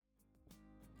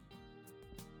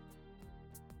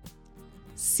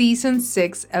Season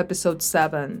 6, Episode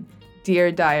 7,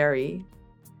 Dear Diary.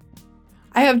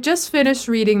 I have just finished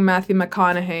reading Matthew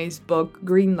McConaughey's book,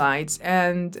 Green Lights,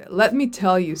 and let me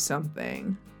tell you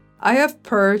something. I have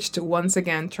purged once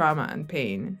again trauma and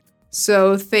pain.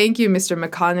 So thank you, Mr.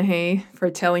 McConaughey, for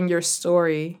telling your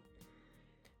story.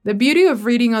 The beauty of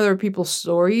reading other people's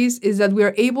stories is that we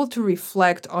are able to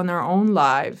reflect on our own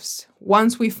lives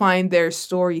once we find their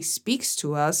story speaks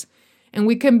to us and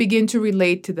we can begin to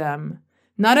relate to them.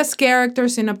 Not as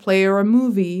characters in a play or a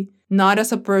movie, not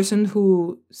as a person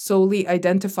who solely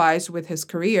identifies with his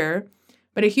career,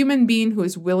 but a human being who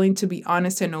is willing to be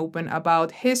honest and open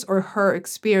about his or her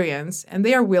experience, and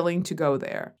they are willing to go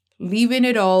there. Leaving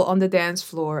it all on the dance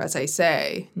floor, as I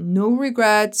say. No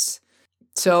regrets.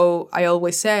 So I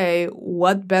always say,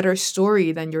 what better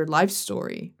story than your life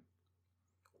story?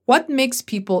 What makes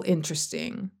people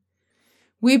interesting?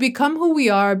 We become who we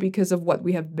are because of what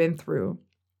we have been through.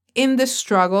 In the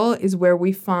struggle is where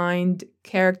we find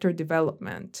character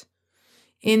development.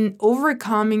 In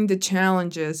overcoming the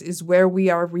challenges is where we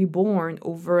are reborn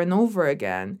over and over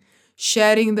again,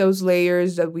 shedding those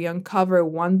layers that we uncover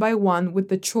one by one with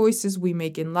the choices we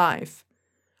make in life.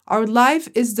 Our life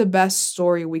is the best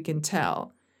story we can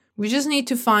tell. We just need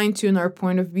to fine-tune our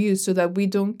point of view so that we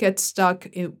don't get stuck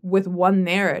with one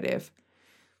narrative.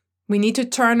 We need to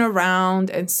turn around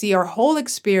and see our whole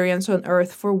experience on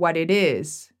Earth for what it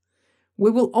is. We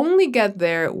will only get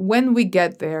there when we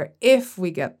get there, if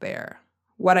we get there.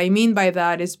 What I mean by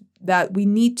that is that we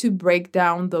need to break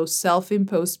down those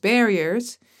self-imposed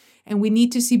barriers, and we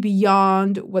need to see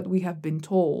beyond what we have been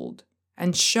told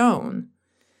and shown.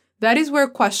 That is where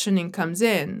questioning comes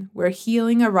in, where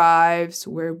healing arrives,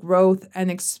 where growth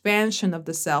and expansion of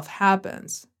the self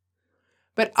happens.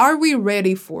 But are we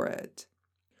ready for it?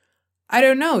 I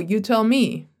don't know, you tell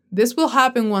me. This will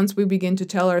happen once we begin to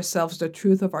tell ourselves the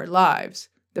truth of our lives,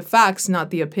 the facts, not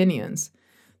the opinions.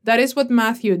 That is what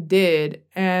Matthew did,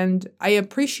 and I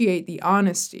appreciate the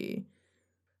honesty.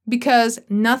 Because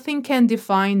nothing can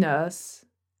define us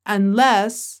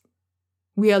unless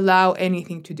we allow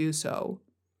anything to do so.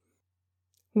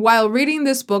 While reading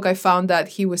this book, I found that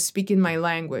he was speaking my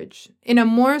language in a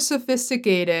more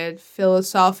sophisticated,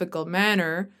 philosophical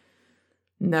manner.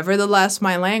 Nevertheless,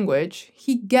 my language,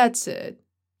 he gets it.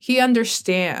 He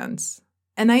understands,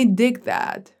 and I dig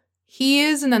that. He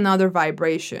is in another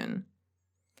vibration.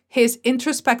 His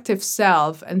introspective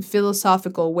self and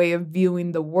philosophical way of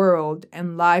viewing the world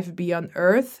and life beyond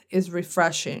Earth is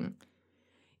refreshing.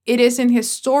 It is in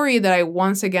his story that I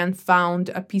once again found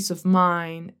a piece of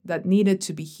mind that needed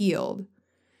to be healed.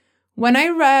 When I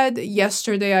read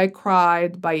Yesterday I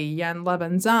Cried by Iyanla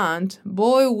Vanzant,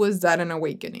 boy, was that an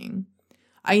awakening.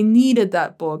 I needed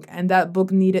that book, and that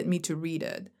book needed me to read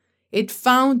it. It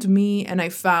found me, and I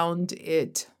found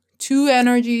it. Two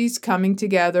energies coming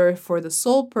together for the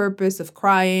sole purpose of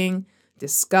crying,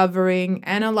 discovering,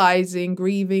 analyzing,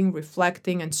 grieving,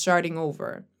 reflecting, and starting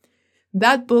over.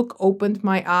 That book opened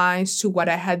my eyes to what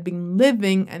I had been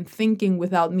living and thinking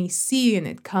without me seeing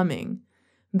it coming.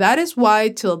 That is why,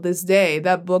 till this day,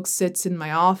 that book sits in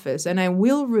my office, and I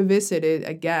will revisit it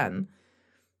again.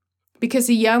 Because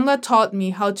Iyanla taught me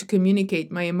how to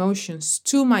communicate my emotions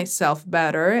to myself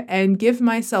better and give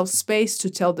myself space to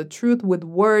tell the truth with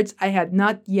words I had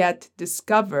not yet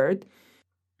discovered.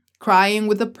 Crying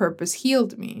with a purpose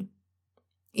healed me.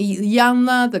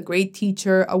 Iyanla, the great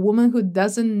teacher, a woman who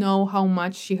doesn't know how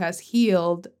much she has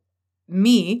healed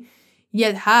me,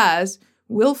 yet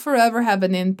will forever have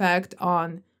an impact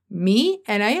on me,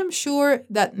 and I am sure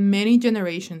that many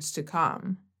generations to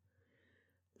come.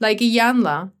 Like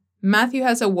Iyanla, Matthew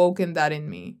has awoken that in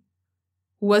me.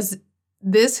 Was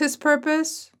this his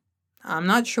purpose? I'm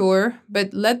not sure,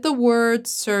 but let the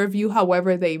words serve you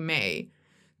however they may.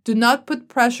 Do not put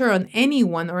pressure on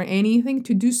anyone or anything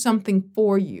to do something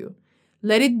for you.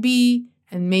 Let it be,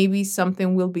 and maybe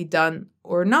something will be done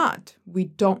or not. We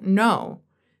don't know.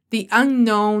 The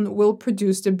unknown will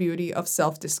produce the beauty of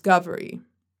self-discovery.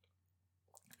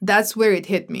 That's where it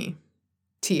hit me.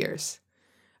 Tears.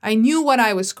 I knew what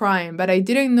I was crying, but I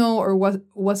didn't know or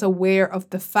was aware of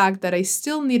the fact that I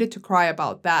still needed to cry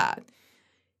about that.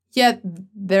 Yet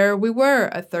there we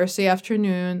were, a Thursday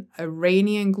afternoon, a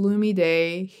rainy and gloomy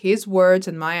day. His words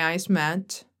and my eyes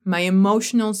met. My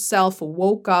emotional self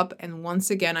woke up, and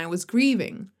once again I was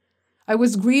grieving. I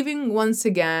was grieving once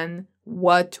again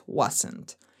what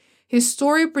wasn't. His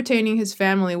story pertaining his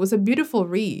family was a beautiful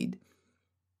read.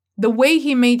 The way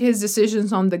he made his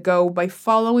decisions on the go by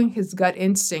following his gut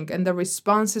instinct and the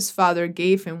response his father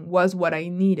gave him was what I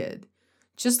needed.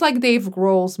 Just like Dave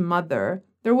Grohl's mother,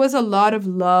 there was a lot of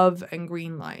love and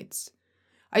green lights.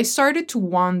 I started to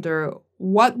wonder,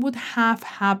 what would have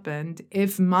happened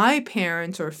if my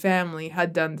parents or family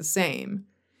had done the same.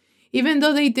 Even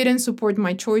though they didn't support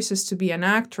my choices to be an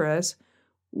actress,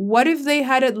 what if they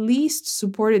had at least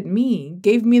supported me,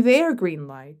 gave me their green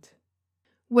light?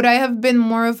 Would I have been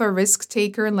more of a risk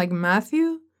taker like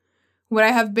Matthew? Would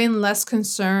I have been less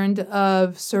concerned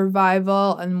of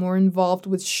survival and more involved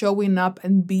with showing up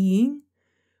and being?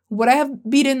 Would I have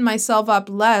beaten myself up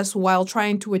less while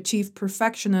trying to achieve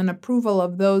perfection and approval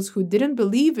of those who didn't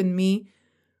believe in me?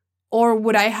 Or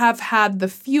would I have had the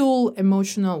fuel,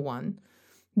 emotional one,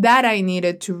 that I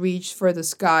needed to reach for the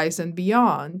skies and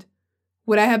beyond?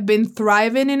 Would I have been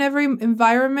thriving in every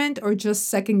environment or just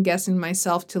second-guessing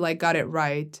myself till I got it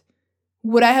right?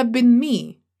 Would I have been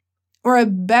me? Or a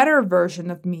better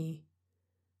version of me?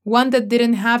 One that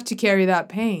didn't have to carry that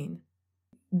pain?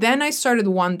 Then I started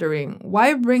wondering,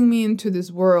 why bring me into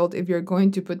this world if you're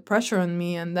going to put pressure on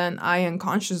me and then I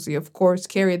unconsciously, of course,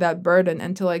 carry that burden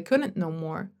until I couldn't no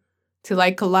more, till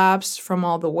I collapsed from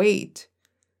all the weight?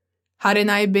 Hadn't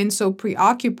I been so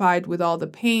preoccupied with all the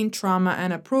pain, trauma,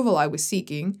 and approval I was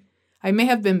seeking, I may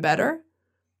have been better.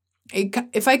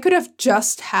 If I could have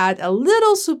just had a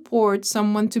little support,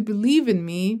 someone to believe in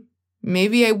me,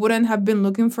 maybe I wouldn't have been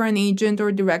looking for an agent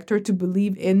or director to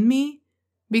believe in me.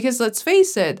 Because let's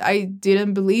face it, I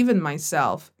didn't believe in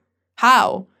myself.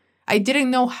 How? I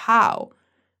didn't know how.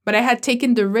 But I had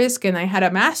taken the risk and I had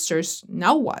a master's.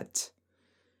 Now what?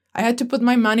 I had to put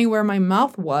my money where my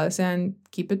mouth was and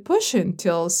keep it pushing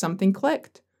till something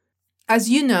clicked. As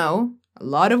you know, a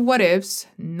lot of what ifs,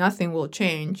 nothing will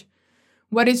change.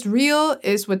 What is real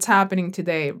is what's happening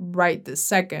today, right this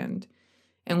second.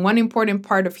 And one important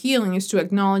part of healing is to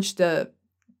acknowledge the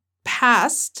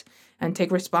past and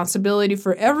take responsibility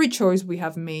for every choice we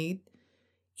have made,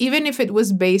 even if it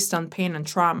was based on pain and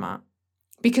trauma.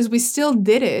 Because we still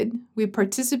did it, we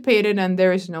participated, and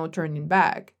there is no turning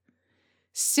back.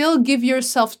 Still give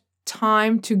yourself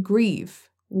time to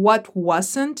grieve what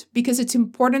wasn't, because it's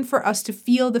important for us to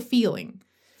feel the feeling.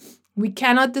 We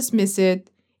cannot dismiss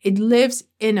it. It lives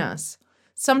in us.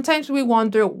 Sometimes we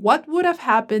wonder what would have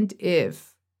happened if.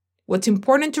 What's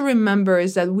important to remember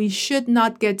is that we should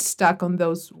not get stuck on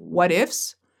those what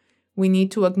ifs. We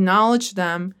need to acknowledge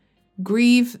them,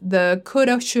 grieve the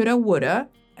coulda, shoulda, woulda,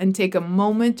 and take a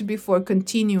moment before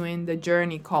continuing the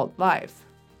journey called life.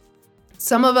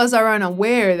 Some of us are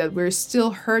unaware that we're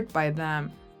still hurt by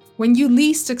them. When you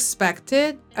least expect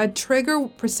it, a trigger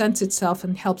presents itself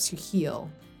and helps you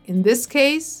heal. In this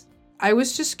case, I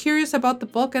was just curious about the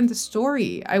book and the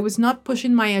story. I was not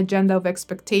pushing my agenda of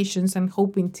expectations and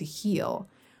hoping to heal.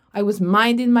 I was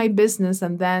minding my business,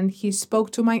 and then he spoke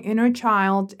to my inner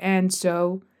child, and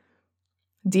so,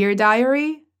 dear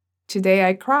diary, today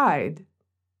I cried.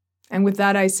 And with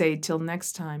that I say till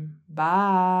next time,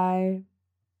 bye.